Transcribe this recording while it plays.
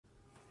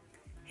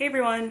Hey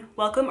everyone,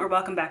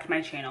 welcome back to my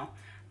channel.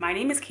 My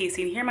name is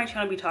Casey and here on my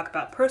channel we talk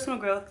about personal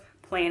growth,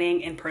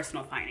 planning, and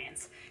personal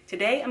finance.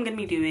 Today I'm going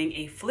to be doing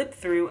a flip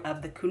through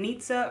of the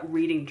Kunitsa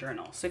reading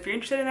journal. So if you're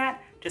interested in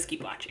that, just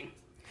keep watching.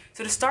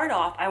 So to start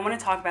off, I want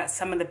to talk about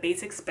some of the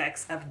basic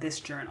specs of this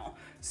journal.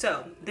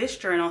 So this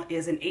journal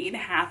is an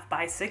 8.5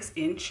 by 6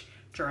 inch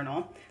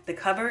journal. The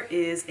cover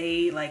is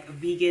a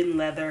vegan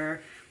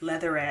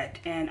leatherette,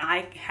 and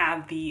I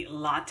have the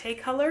latte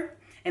color.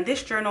 And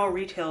this journal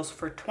retails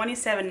for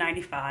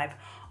 $27.95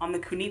 on the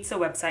Kunitsa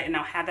website, and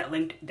I'll have that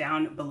linked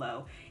down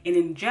below. And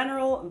in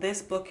general,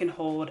 this book can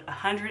hold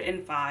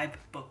 105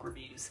 book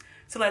reviews.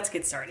 So let's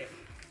get started.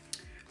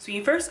 So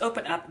you first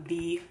open up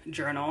the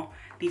journal.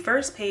 The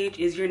first page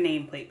is your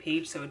nameplate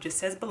page, so it just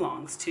says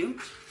belongs to.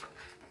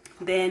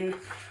 Then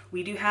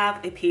we do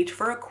have a page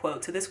for a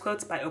quote. So this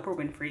quote's by Oprah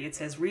Winfrey. It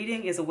says,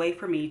 "Reading is a way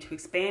for me to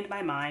expand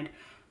my mind,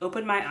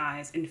 open my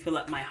eyes, and fill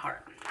up my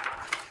heart."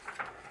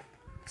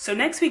 So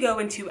next we go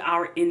into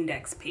our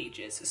index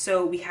pages.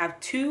 So we have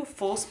 2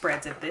 full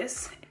spreads of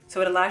this.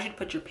 So it allows you to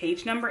put your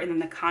page number and then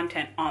the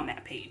content on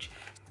that page.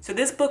 So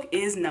this book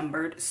is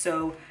numbered.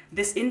 So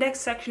this index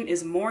section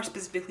is more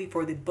specifically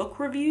for the book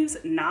reviews,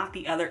 not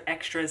the other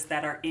extras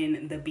that are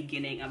in the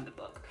beginning of the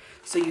book.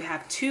 So you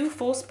have 2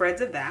 full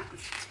spreads of that.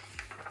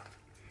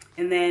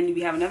 And then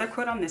we have another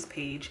quote on this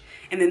page.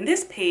 And then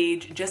this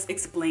page just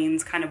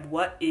explains kind of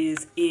what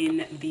is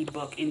in the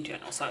book in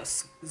general. So I'll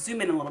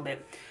zoom in a little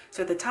bit.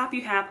 So at the top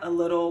you have a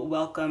little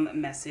welcome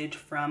message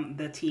from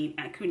the team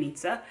at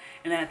Kunitsa.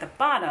 And then at the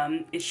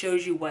bottom, it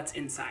shows you what's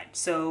inside.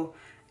 So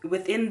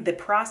within the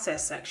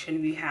process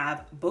section, we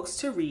have books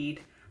to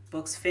read,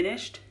 books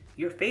finished,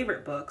 your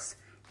favorite books,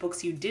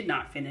 books you did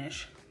not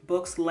finish,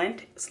 books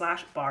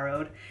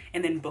lent/borrowed,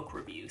 and then book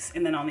reviews.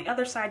 And then on the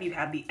other side, you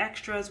have the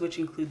extras, which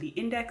include the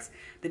index,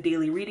 the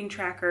daily reading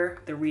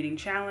tracker, the reading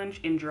challenge,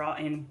 and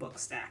draw-in book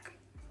stack.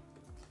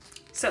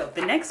 So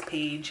the next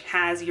page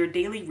has your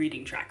daily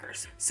reading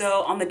trackers.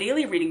 So on the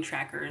daily reading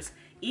trackers,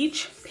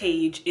 each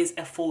page is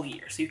a full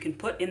year. So you can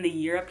put in the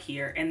year up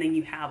here, and then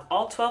you have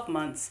all 12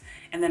 months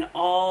and then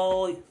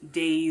all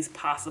days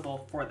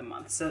possible for the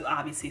month. So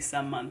obviously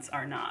some months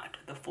are not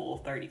the full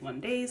 31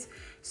 days.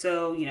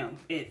 So,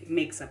 it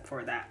makes up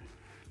for that.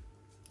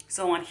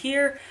 So on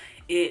here,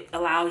 it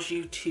allows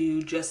you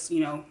to just,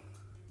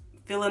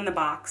 fill in the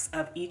box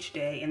of each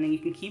day, and then you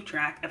can keep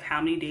track of how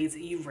many days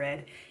that you've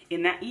read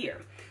in that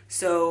year.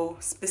 So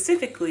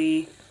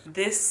specifically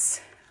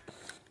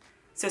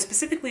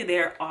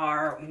there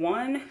are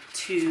 1,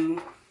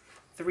 2,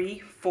 3,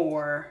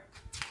 4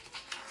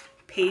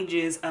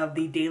 pages of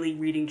the daily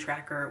reading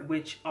tracker,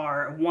 which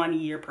are 1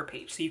 year per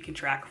page. So you can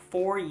track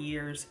 4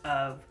 years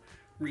of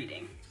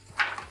reading.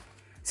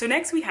 So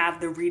next we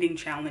have the reading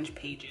challenge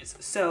pages.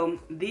 So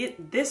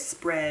this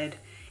spread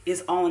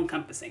is all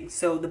encompassing.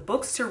 So the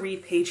books to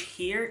read page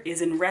here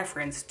is in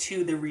reference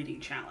to the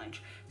reading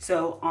challenge.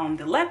 So on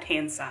the left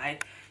hand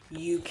side,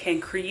 you can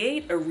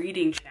create a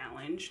reading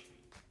challenge.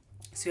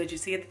 So as you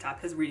see at the top,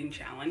 it says reading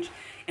challenge.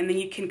 And then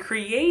you can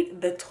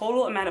create the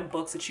total amount of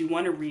books that you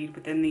want to read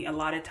within the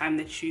allotted time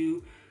that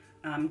you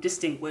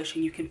distinguish.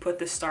 And you can put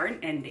the start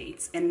and end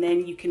dates. And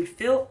then you can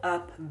fill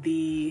up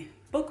the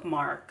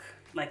bookmark,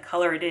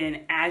 color it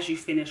in as you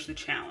finish the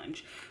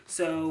challenge.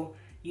 So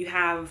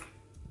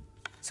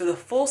the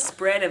full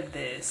spread of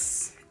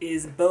this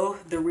is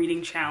both the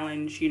reading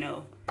challenge,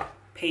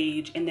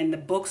 page, and then the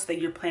books that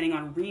you're planning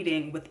on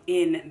reading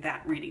within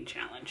that reading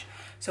challenge.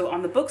 So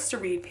on the books to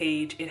read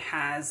page, it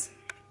has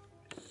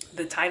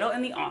the title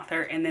and the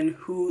author, and then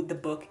who the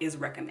book is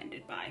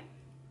recommended by.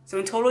 So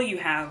in total, you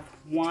have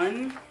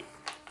 1,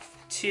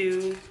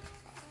 2,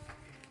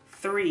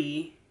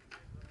 3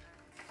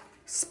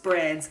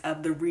 spreads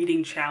of the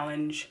reading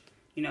challenge,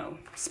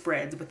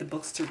 spreads with the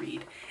books to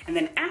read. And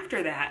then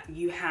after that,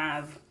 you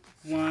have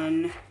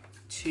 1,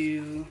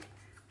 2,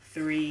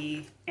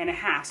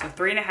 3.5. So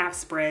 3.5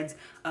 spreads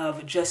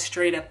of just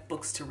straight up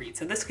books to read.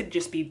 So this could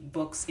just be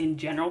books in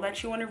general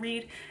that you want to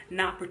read,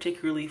 not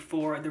particularly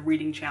for the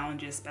reading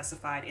challenges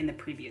specified in the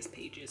previous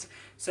pages.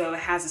 So it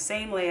has the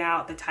same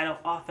layout, the title,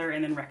 author,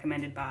 and then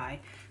recommended by.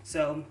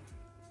 So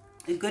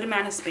a good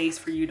amount of space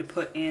for you to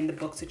put in the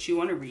books that you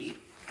want to read.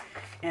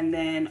 And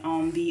then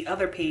on the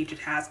other page, it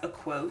has a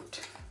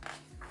quote.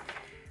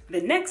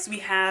 Then next we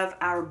have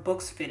our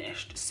books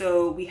finished.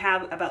 So we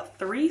have about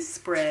 3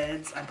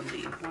 spreads, I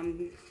believe.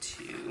 1,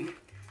 2,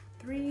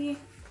 3.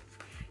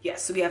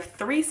 Yes, so we have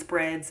 3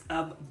 spreads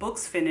of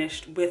books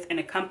finished with an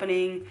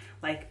accompanying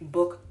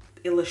book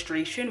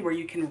illustration where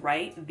you can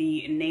write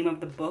the name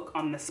of the book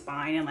on the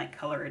spine and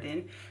color it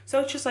in. So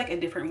it's just a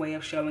different way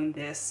of showing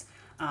this,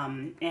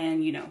 and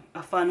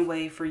a fun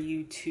way for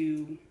you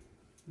to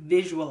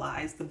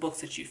visualize the books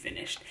that you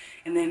finished.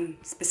 And then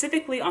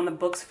specifically on the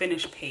books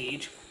finished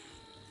page,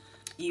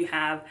 you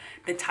have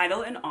the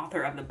title and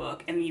author of the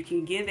book, and you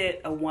can give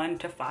it a 1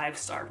 to 5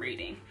 star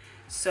rating.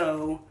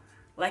 So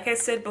like I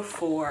said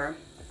before,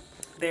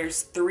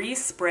 there's 3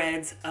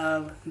 spreads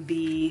of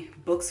the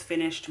books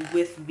finished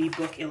with the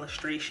book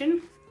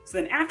illustration. So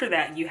then after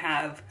that, you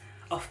have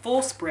a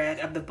full spread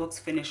of the book's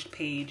finished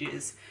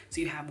pages.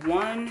 So you have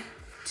 1,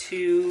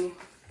 2,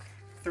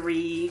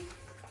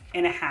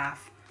 3.5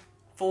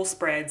 full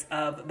spreads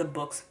of the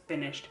book's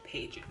finished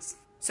pages.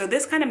 So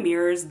this kind of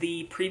mirrors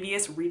the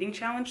previous reading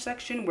challenge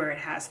section where it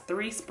has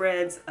 3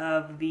 spreads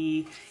of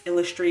the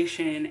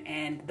illustration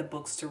and the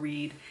books to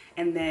read,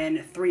 and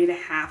then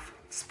 3.5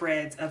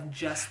 spreads of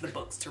just the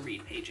books to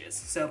read pages.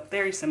 So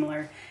very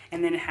similar.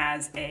 And then it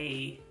has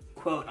a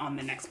quote on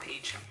the next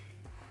page.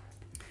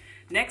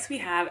 Next we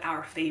have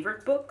our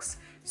favorite books.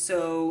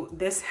 So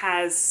this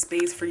has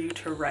space for you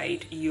to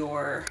write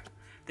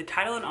the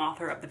title and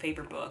author of the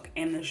favorite book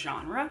and the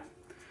genre.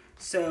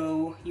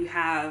 So you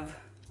have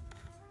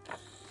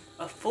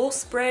a full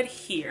spread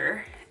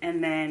here,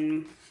 and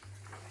then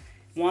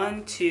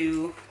 1,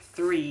 2,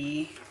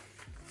 3,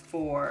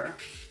 4,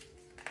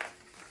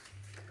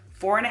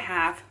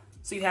 4.5.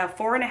 So you have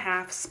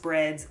 4.5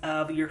 spreads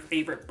of your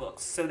favorite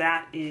books. So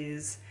that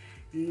is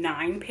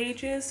 9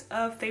 pages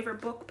of favorite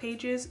book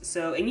pages.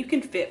 So, and you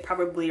can fit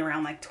probably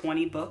around like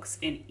 20 books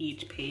in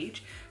each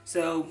page.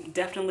 So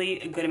definitely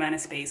a good amount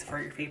of space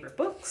for your favorite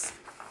books.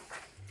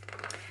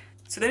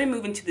 So then we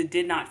move into the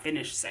did not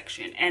finish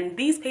section, and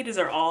these pages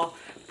are all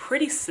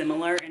pretty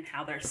similar in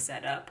how they're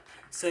set up.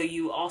 So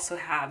you also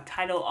have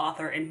title,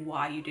 author, and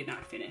why you did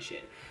not finish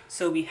it.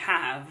 So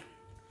we're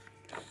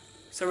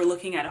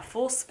looking at a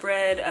full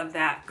spread of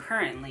that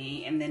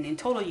currently, and then in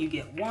total you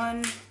get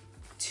 1,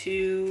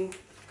 2,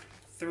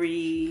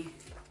 3,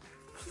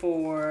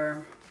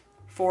 4,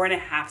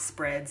 4.5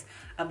 spreads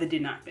of the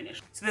did not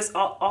finish. So this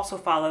also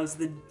follows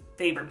the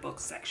favorite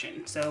books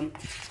section. So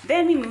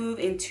then we move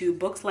into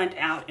books lent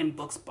out and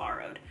books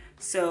borrowed.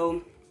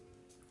 So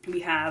we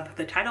have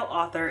the title,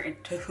 author,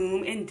 to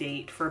whom, and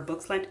date for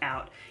books lent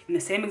out, and the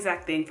same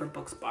exact thing for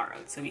books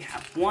borrowed. So we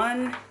have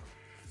 1,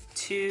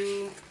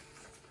 2,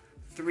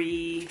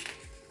 3,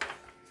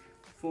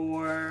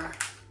 4,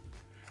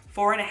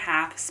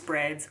 4.5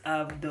 spreads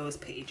of those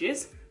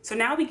pages. So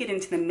now we get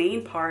into the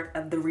main part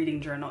of the reading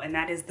journal, and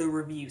that is the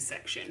review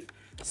section.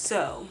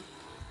 So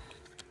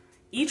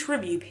each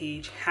review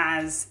page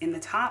has, in the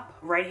top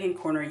right-hand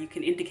corner, you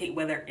can indicate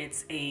whether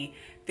it's a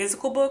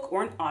physical book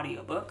or an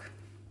audiobook.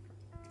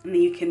 And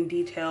then you can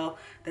detail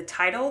the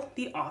title,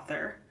 the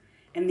author,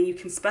 and then you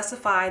can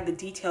specify the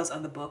details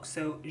of the book.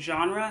 So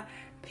genre,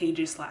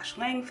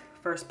 pages/length,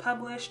 first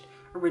published,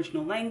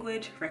 original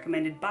language,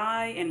 recommended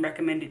by, and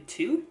recommended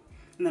to.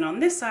 And then on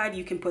this side,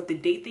 you can put the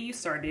date that you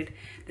started,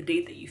 the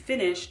date that you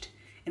finished,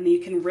 and then you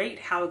can rate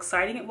how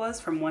exciting it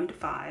was from 1 to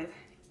 5,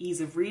 ease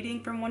of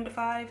reading from 1 to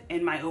 5,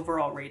 and my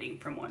overall rating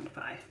from 1 to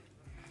 5.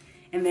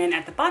 And then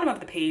at the bottom of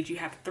the page, you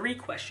have 3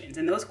 questions,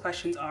 and those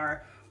questions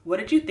are, what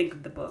did you think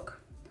of the book?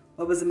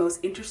 What was the most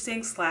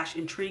interesting /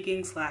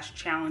 intriguing /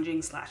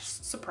 challenging /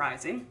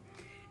 surprising?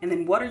 And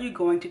then what are you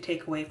going to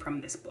take away from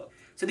this book?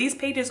 So these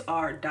pages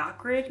are dot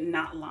grid,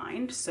 not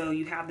lined. So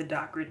you have the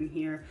dot grid in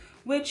here,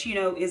 which, you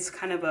know, is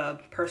kind of a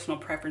personal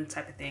preference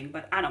type of thing,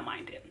 but I don't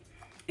mind it.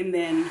 And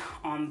then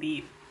on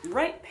the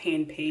right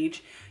hand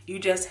page, you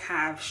just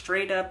have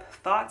straight up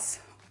thoughts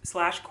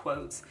 /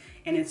 quotes,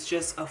 and it's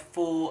just a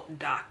full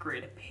dot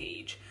grid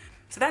page.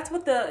 So that's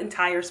what the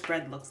entire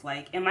spread looks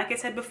like. And like I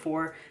said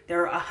before,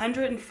 there are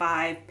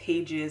 105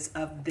 pages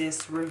of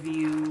this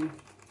review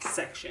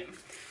section.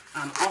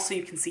 Also,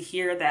 you can see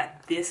here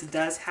that this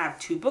does have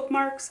 2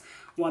 bookmarks,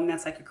 one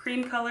that's like a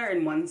cream color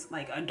and one's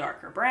like a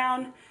darker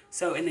brown.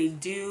 So, and they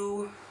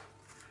do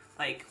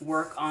like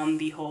work on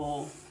the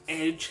whole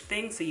edge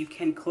thing, so you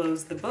can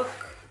close the book,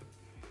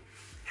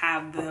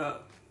 have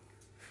the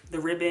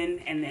ribbon,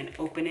 and then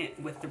open it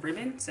with the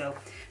ribbon. So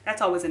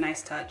that's always a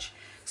nice touch.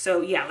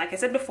 So yeah, like I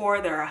said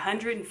before, there are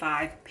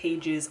 105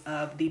 pages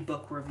of the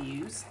book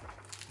reviews.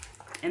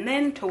 And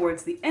then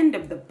towards the end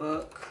of the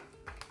book,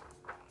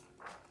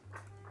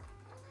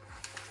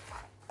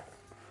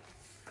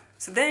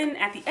 so then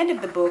at the end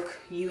of the book,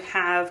 you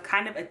have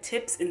kind of a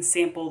tips and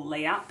sample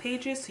layout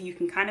pages, so you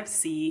can kind of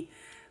see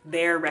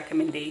their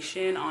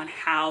recommendation on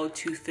how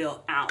to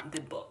fill out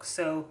the book.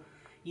 So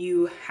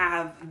you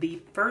have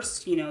the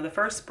first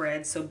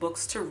spread, so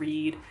books to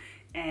read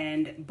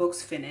and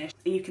books finished,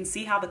 and you can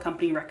see how the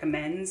company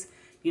recommends,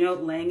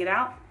 laying it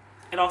out.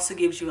 It also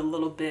gives you a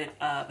little bit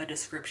of a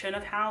description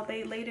of how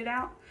they laid it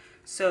out.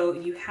 So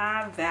you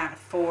have that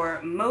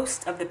for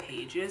most of the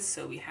pages.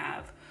 So we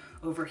have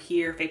over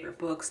here, favorite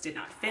books did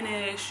not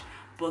finish,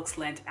 books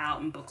lent out,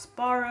 and books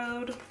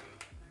borrowed.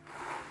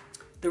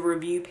 The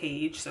review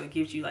page, so it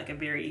gives you like a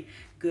very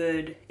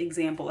good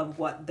example of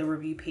what the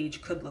review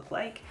page could look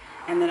like.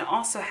 And then it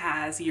also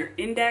has your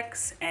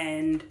index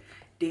and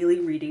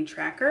daily reading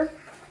tracker.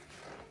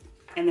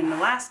 And then the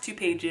last 2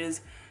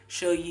 pages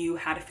show you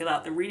how to fill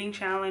out the reading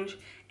challenge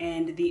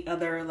and the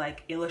other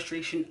like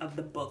illustration of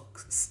the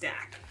book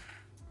stack.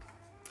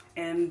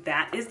 And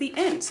that is the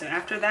end. So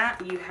after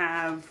that, you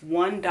have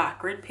 1 dot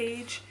grid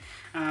page.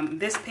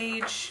 This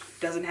page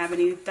doesn't have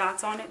any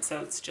dots on it,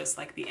 so it's just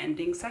like the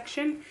ending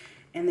section.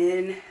 And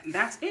then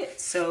that's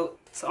it. So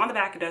on the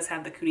back, it does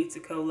have the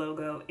Kunitsa Co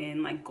logo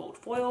in like gold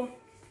foil,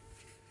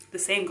 the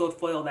same gold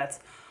foil that's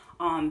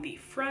on the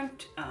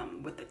front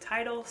with the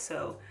title.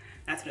 So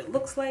that's what it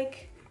looks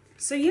like.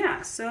 So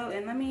yeah,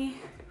 and let me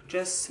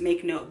just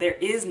make note, there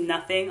is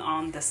nothing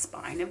on the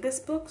spine of this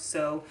book.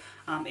 So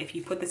if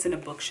you put this in a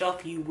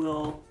bookshelf, you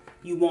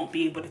won't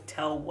be able to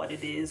tell what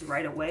it is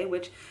right away,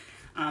 which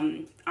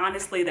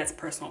honestly, that's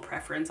personal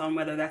preference on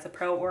whether that's a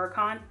pro or a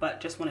con,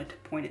 but just wanted to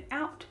point it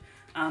out.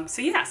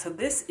 So yeah, so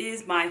this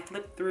is my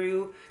flip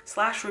through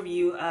 /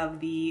 review of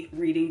the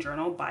reading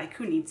journal by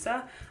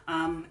Kunitsa.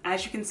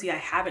 As you can see, I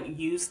haven't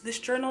used this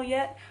journal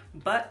yet,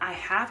 but I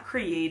have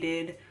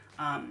created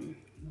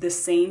the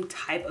same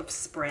type of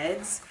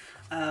spreads,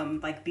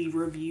 like the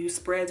review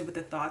spreads with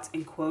the thoughts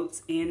and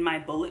quotes in my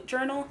bullet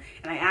journal.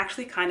 And I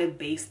actually kind of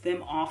based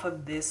them off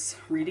of this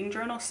reading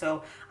journal.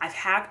 So I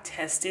have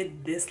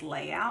tested this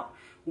layout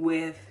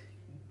with,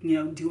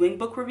 doing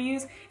book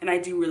reviews, and I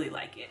do really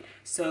like it.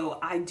 So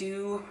I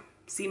do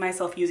see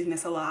myself using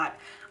this a lot.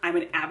 I'm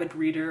an avid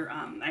reader.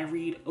 I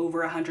read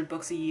over 100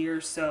 books a year.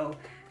 So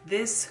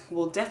this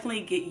will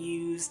definitely get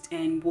used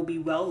and will be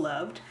well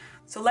loved.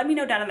 So let me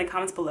know down in the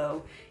comments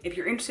below if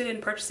you're interested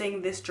in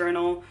purchasing this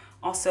journal.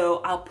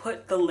 Also, I'll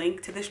put the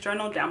link to this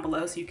journal down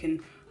below so you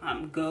can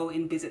go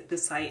and visit the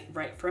site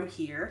right from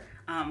here.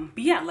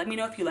 But yeah, let me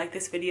know if you like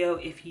this video,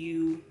 if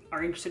you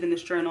are interested in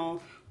this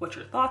journal, what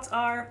your thoughts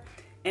are.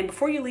 And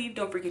before you leave,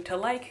 don't forget to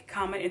like,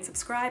 comment, and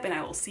subscribe, and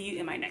I will see you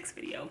in my next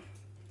video.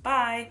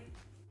 Bye!